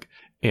help Tag.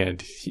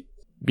 And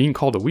being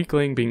called a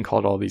weakling, being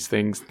called all these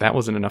things, that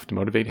wasn't enough to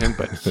motivate him.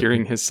 But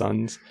hearing his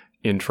son's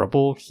in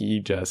trouble, he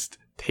just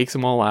takes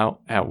them all out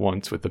at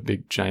once with a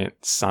big giant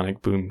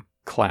sonic boom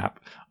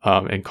clap,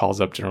 and calls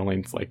up General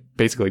Lane's like,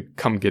 basically,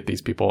 come get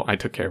these people. I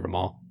took care of them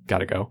all.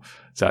 Gotta go.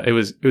 So it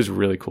was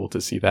really cool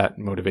to see that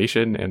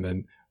motivation and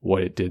then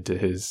what it did to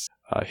his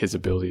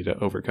ability to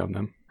overcome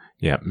them.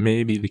 Yeah,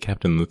 maybe the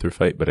Captain Luthor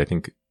fight, but I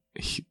think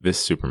this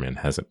Superman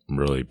hasn't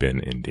really been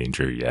in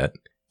danger yet.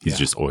 He's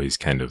just always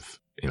kind of,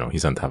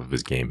 he's on top of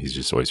his game. He's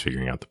just always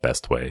figuring out the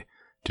best way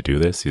to do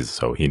this.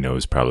 So he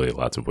knows probably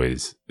lots of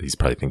ways. He's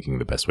probably thinking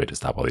the best way to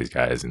stop all these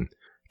guys and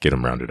get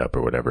them rounded up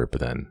or whatever. But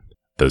then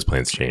those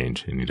plans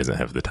change and he doesn't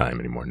have the time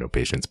anymore. No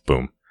patience.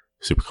 Boom.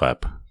 Super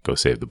clap. Go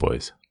save the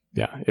boys.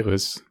 Yeah, it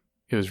was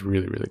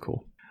really, really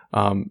cool.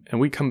 And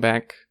we come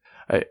back.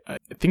 I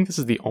think this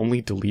is the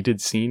only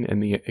deleted scene in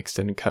the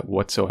extended cut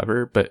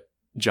whatsoever, but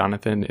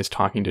Jonathan is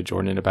talking to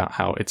Jordan about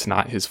how it's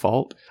not his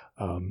fault.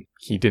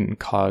 He didn't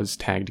cause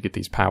Tag to get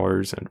these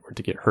powers or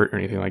to get hurt or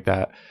anything like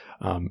that.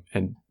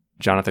 And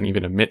Jonathan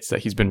even admits that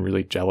he's been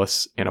really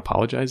jealous and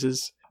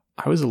apologizes.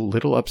 I was a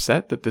little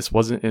upset that this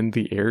wasn't in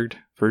the aired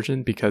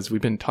version because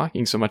we've been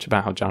talking so much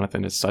about how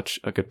Jonathan is such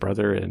a good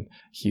brother and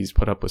he's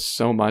put up with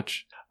so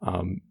much,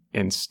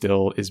 and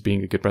still is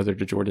being a good brother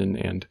to Jordan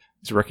and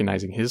is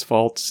recognizing his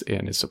faults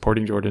and is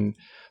supporting Jordan.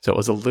 So it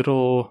was a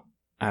little,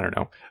 I don't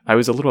know. I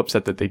was a little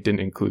upset that they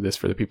didn't include this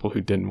for the people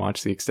who didn't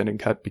watch the extended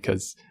cut,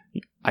 because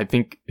I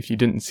think if you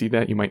didn't see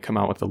that, you might come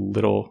out with a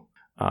little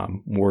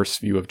worse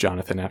view of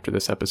Jonathan after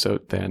this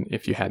episode than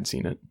if you had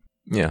seen it.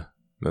 Yeah,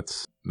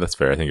 that's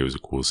fair. I think it was a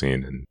cool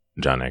scene, and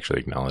John actually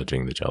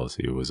acknowledging the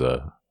jealousy was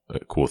a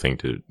cool thing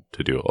to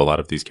do. A lot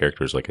of these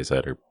characters, like I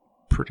said, are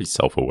pretty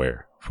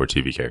self-aware for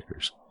TV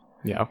characters.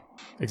 Yeah,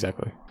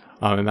 exactly.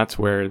 And that's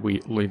where we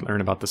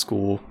learn about the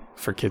school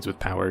for kids with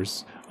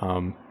powers.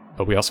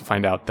 But we also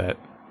find out that,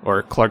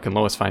 or Clark and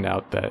Lois find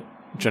out that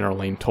General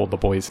Lane told the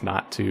boys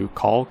not to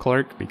call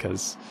Clark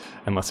because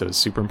unless it was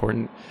super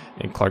important.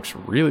 And Clark's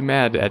really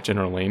mad at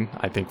General Lane,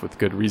 I think with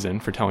good reason,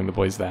 for telling the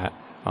boys that.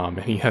 And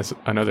he has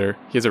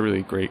a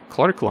really great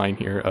Clark line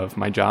here of,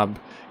 my job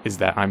is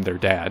that I'm their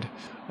dad.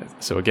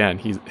 So again,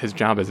 his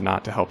job is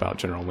not to help out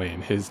General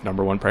Lane. His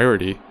number one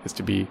priority is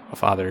to be a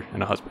father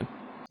and a husband.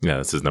 Yeah,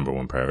 that's his number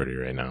one priority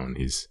right now, and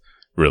he's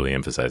really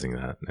emphasizing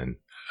that. And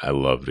I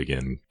loved,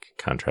 again,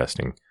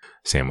 contrasting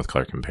Sam with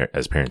Clark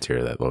as parents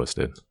here that Lois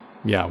did.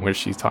 Yeah, where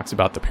she talks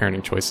about the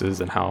parenting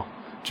choices and how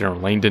General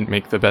Lane didn't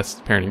make the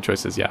best parenting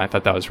choices. Yeah, I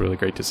thought that was really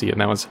great to see.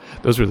 And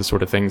those were the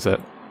sort of things that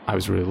I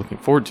was really looking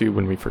forward to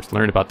when we first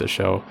learned about this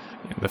show,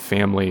 and the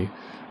family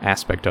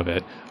aspect of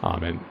it.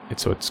 And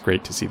so it's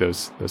great to see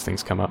those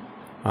things come up.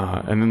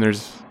 And then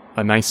there's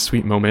a nice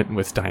sweet moment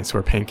with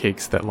dinosaur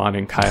pancakes that Lana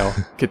and Kyle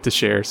get to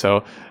share. So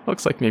it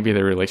looks like maybe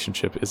their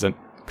relationship isn't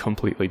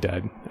completely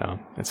dead.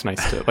 It's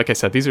nice to, like I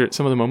said, these are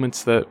some of the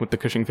moments that with the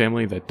Cushing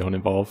family that don't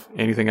involve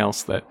anything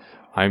else that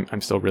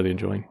I'm still really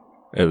enjoying.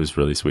 It was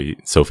really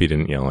sweet. Sophie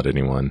didn't yell at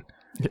anyone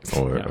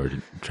or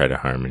try to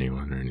harm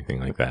anyone or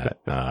anything like that.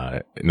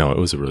 No, it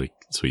was a really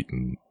sweet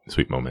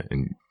moment.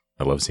 And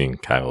I love seeing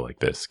Kyle like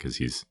this because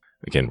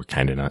we're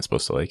kind of not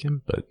supposed to like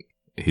him, but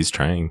he's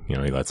trying. He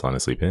lets Lana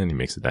sleep in. He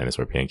makes the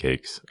dinosaur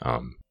pancakes.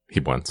 He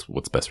wants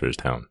what's best for his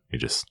town. He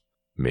just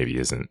maybe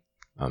isn't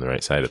on the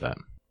right side of that.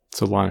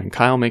 So Lana and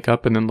Kyle make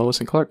up, and then Lois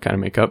and Clark kind of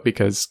make up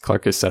because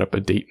Clark has set up a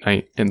date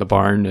night in the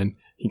barn, and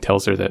he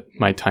tells her that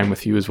my time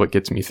with you is what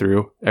gets me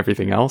through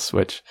everything else,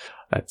 which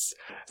that's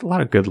a lot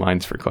of good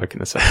lines for Clark in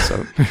this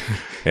episode.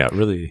 Yeah,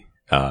 really,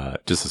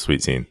 just a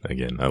sweet scene.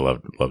 Again, I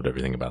loved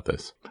everything about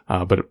this.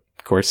 But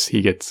of course,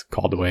 he gets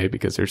called away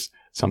because there's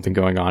something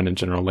going on, and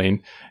General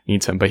Lane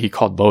needs him. But he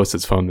called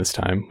Lois's phone this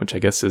time, which I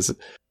guess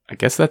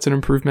that's an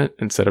improvement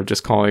instead of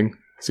just calling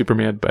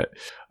Superman. But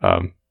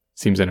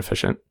seems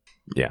inefficient.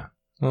 Yeah.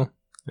 Well,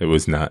 it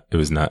was not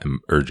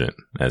urgent,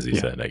 as he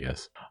said, I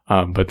guess.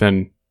 But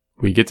then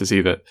we get to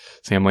see that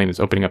Sam Lane is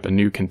opening up a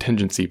new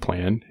contingency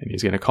plan, and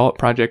he's going to call it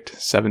Project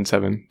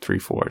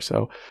 7734.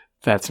 So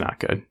that's not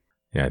good.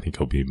 Yeah, I think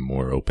he'll be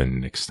more open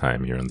next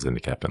time he runs into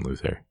Captain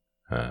Luthor.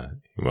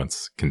 He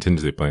wants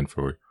contingency plan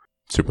for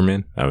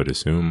Superman, I would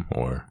assume,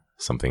 or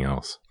something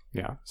else.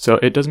 Yeah. So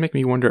it does make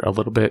me wonder a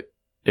little bit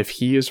if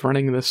he is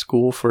running the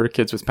school for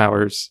kids with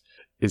powers,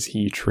 is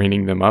he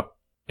training them up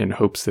in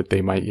hopes that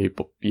they might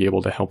be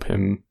able to help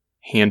him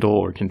handle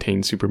or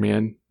contain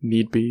Superman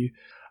need be?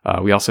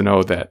 We also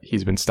know that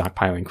he's been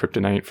stockpiling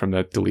kryptonite from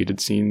the deleted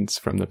scenes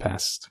from the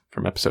past,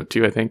 from episode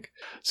 2, I think.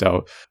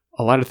 So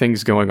a lot of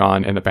things going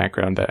on in the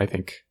background that I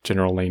think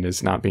General Lane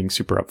is not being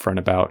super upfront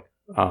about,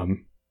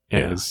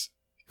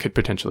 could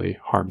potentially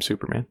harm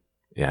Superman.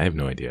 Yeah, I have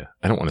no idea.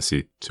 I don't want to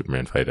see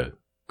Superman fight a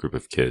group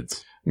of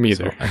kids. Me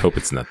either. So I hope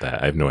it's not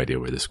that. I have no idea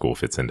where the school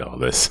fits into all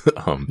this.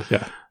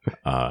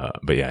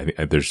 But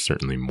yeah, there's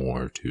certainly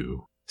more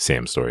to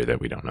Sam's story that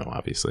we don't know,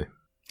 obviously.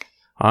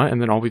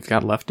 And then all we've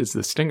got left is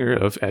the stinger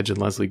of Edge and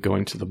Leslie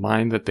going to the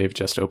mine that they've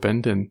just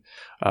opened, and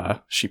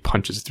she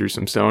punches through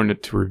some stone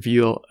to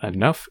reveal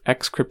enough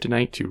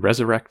X-Kryptonite to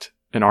resurrect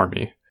an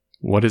army.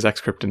 What is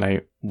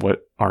X-Kryptonite?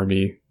 What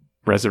army?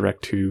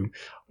 Resurrect who?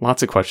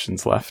 Lots of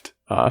questions left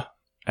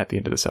at the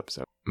end of this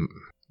episode.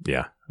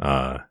 Yeah.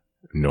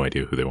 No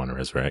idea who they want to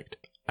resurrect.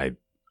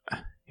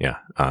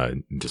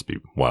 Just be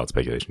wild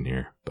speculation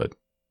here, but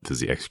does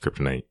the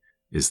X-Kryptonite,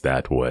 is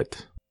that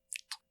what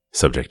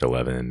Subject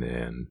 11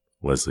 and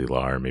Leslie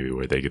Law are maybe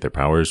where they get their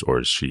powers, or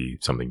is she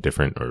something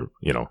different? Or,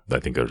 I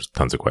think there's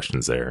tons of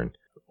questions there, and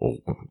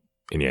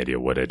any idea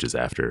what Edge is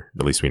after?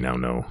 At least we now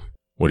know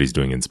what he's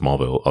doing in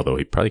Smallville, although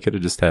he probably could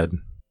have just had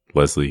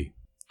Leslie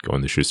go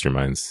in the Schuster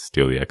mines,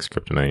 steal the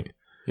X-Kryptonite.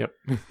 Yep.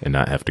 And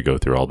not have to go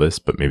through all this,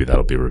 but maybe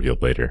that'll be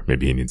revealed later.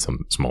 Maybe he needs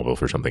some Smallville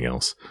for something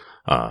else.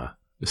 I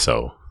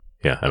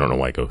don't know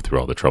why go through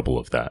all the trouble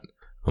of that,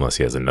 unless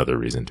he has another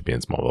reason to be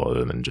in Smallville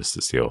other than just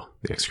to steal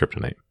the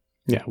X-Kryptonite.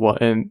 Yeah, well,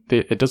 and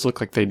it does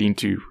look like they need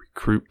to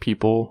recruit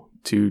people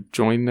to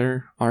join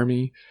their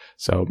army.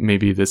 So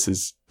maybe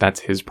that's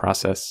his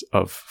process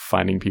of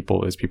finding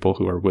people, is people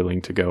who are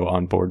willing to go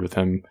on board with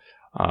him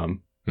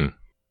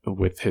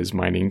with his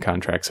mining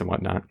contracts and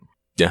whatnot.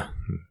 Yeah,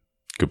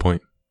 good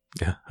point.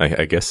 Yeah,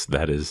 I guess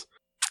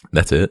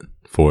that's it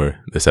for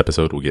this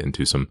episode. We'll get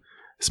into some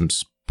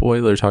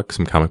spoiler talk,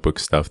 some comic book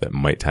stuff that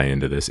might tie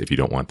into this if you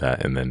don't want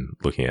that, and then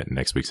looking at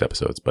next week's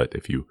episodes. But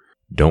if you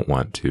don't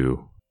want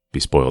to be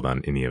spoiled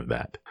on any of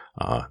that,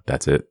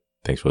 that's it.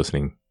 Thanks for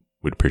listening.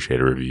 We'd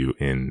appreciate a review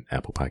in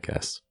Apple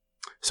Podcasts.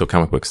 So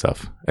comic book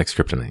stuff,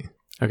 X-Kryptonite.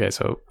 Okay,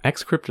 so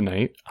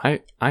X-Kryptonite,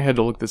 I had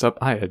to look this up.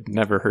 I had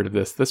never heard of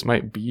this. This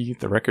might be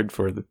the record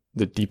for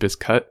the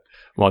deepest cut.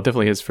 Well, it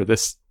definitely is for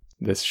this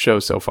show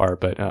so far,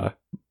 but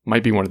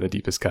might be one of the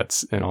deepest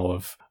cuts in all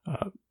of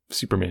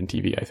Superman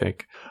TV, I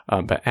think.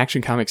 But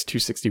Action Comics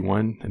 261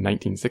 in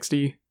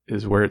 1960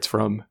 is where it's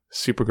from.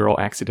 Supergirl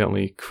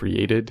accidentally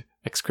created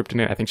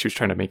X-Kryptonite. I think she was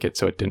trying to make it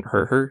so it didn't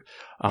hurt her.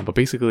 But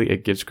basically,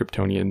 it gives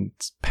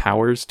Kryptonians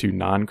powers to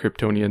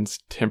non-Kryptonians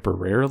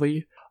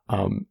temporarily.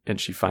 And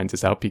she finds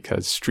this out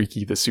because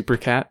Streaky the Super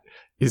Cat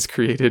is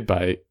created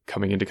by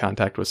coming into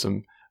contact with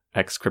some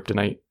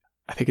X-Kryptonite.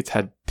 I think it's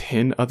had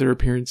 10 other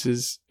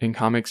appearances in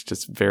comics,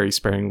 just very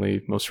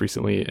sparingly, most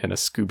recently in a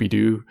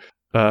Scooby-Doo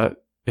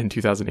in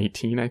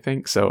 2018, I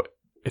think. So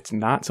it's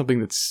not something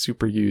that's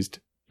super used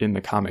in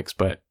the comics,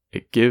 but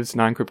it gives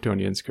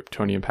non-Kryptonians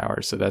Kryptonian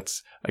powers. So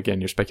that's, again,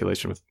 your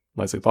speculation with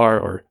Leslie Law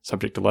or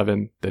Subject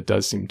 11 that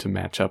does seem to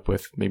match up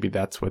with maybe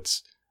that's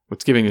what's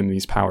giving them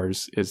these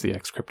powers is the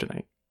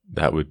X-Kryptonite.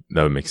 That would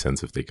make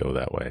sense if they go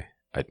that way.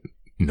 I had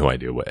no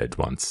idea what Edge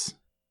wants.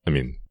 I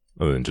mean,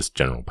 other than just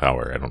general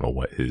power, I don't know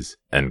what his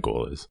end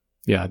goal is.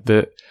 Yeah,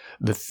 the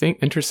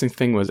interesting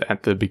thing was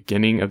at the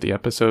beginning of the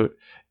episode,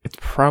 it's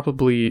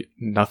probably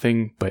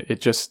nothing, but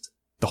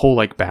the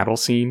whole battle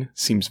scene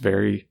seems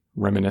very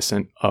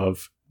reminiscent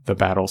of the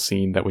battle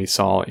scene that we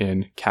saw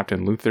in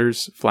Captain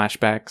Luthor's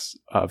flashbacks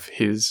of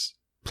his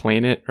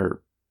planet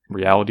or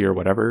reality or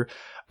whatever.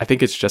 I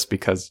think it's just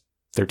because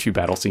they're two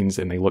battle scenes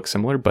and they look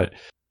similar, but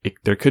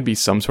there could be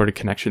some sort of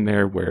connection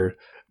there where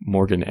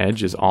Morgan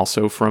Edge is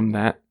also from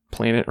that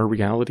planet or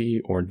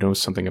reality or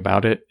knows something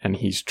about it, and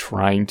he's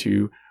trying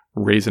to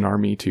raise an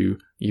army to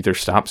either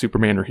stop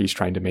Superman or he's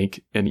trying to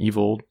make an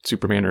evil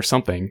Superman or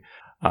something.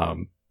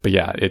 But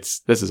yeah,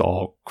 this is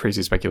all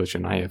crazy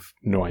speculation. I have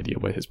no idea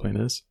what his plan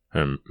is.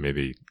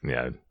 Maybe,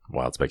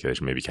 wild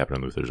speculation. Maybe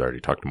Captain Luthor's already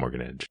talked to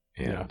Morgan Edge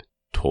and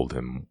told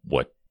him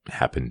what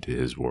happened to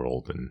his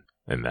world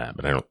and that.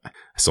 But I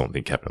still don't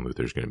think Captain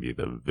Luthor's going to be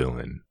the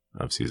villain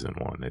of season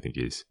 1. I think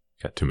he's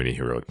got too many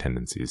heroic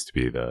tendencies to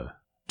be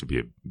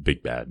a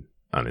big bad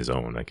on his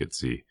own. I could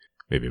see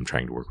maybe him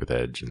trying to work with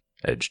Edge and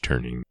Edge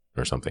turning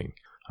or something.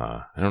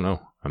 I don't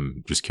know.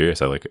 I'm just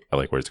curious. I like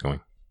where it's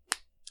going.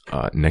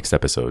 Next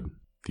episode,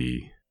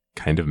 the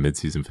kind of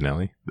mid-season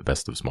finale, the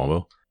best of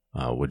Smallville.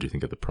 What did you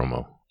think of the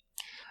promo?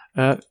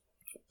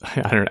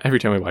 I don't know. Every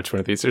time we watch one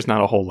of these, there's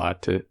not a whole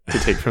lot to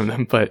take from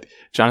them, but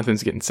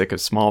Jonathan's getting sick of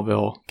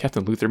Smallville.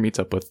 Captain Luthor meets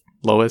up with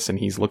Lois and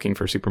he's looking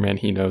for Superman.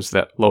 He knows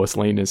that Lois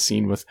Lane is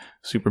seen with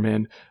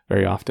Superman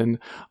very often.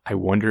 I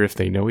wonder if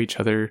they know each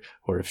other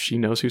or if she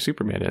knows who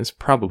Superman is.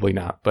 Probably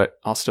not, but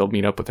I'll still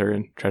meet up with her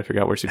and try to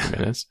figure out where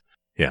Superman is.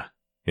 Yeah.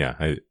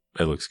 It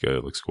looks good.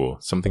 It looks cool.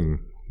 Something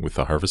with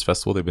the Harvest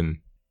Festival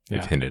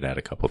they've hinted at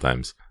a couple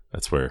times.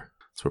 That's where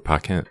Pa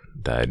Kent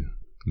died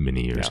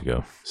many years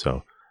ago.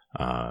 So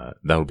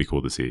that would be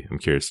cool to see. I'm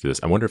curious to this.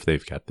 I wonder if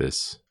they've got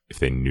this, if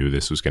they knew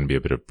this was going to be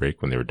a bit of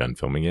break when they were done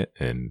filming it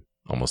and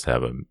almost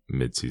have a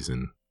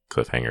mid-season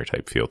cliffhanger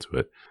type feel to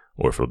it,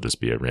 or if it'll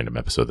just be a random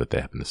episode that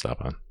they happen to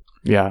stop on.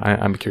 Yeah,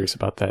 I'm curious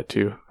about that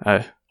too.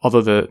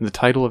 Although the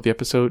title of the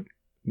episode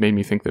made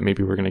me think that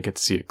maybe we're going to get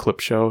to see a clip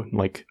show.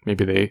 Like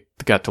maybe they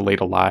got delayed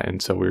a lot,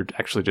 and so we're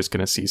actually just going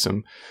to see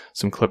some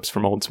clips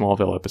from old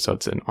Smallville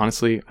episodes. And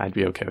honestly, I'd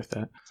be okay with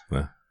that.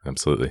 Yeah,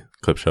 absolutely.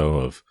 Clip show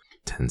of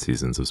 10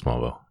 seasons of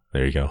Smallville.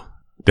 There you go.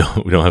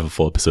 We don't have a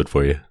full episode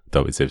for you.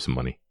 Thought we'd save some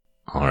money.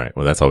 All right.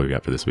 Well, that's all we've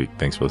got for this week.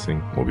 Thanks for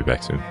listening. We'll be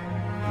back soon.